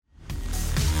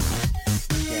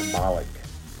Shambolic.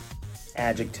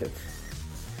 Adjective.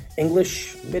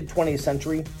 English, mid-20th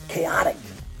century, chaotic,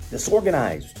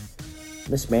 disorganized,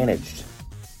 mismanaged.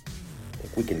 I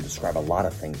think we can describe a lot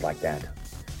of things like that.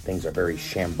 Things are very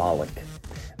shambolic.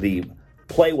 The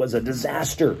play was a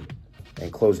disaster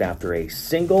and closed after a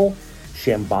single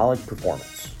shambolic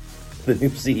performance. The new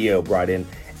CEO brought in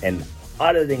an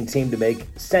auditing team to make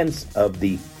sense of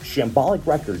the shambolic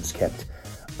records kept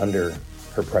under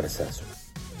her predecessor.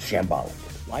 Shambolic.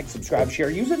 Like, subscribe, share,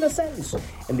 use it in a sentence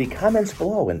in the comments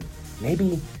below, and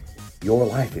maybe your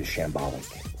life is shambolic.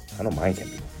 I don't mind him.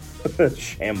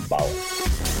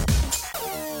 Shambolic.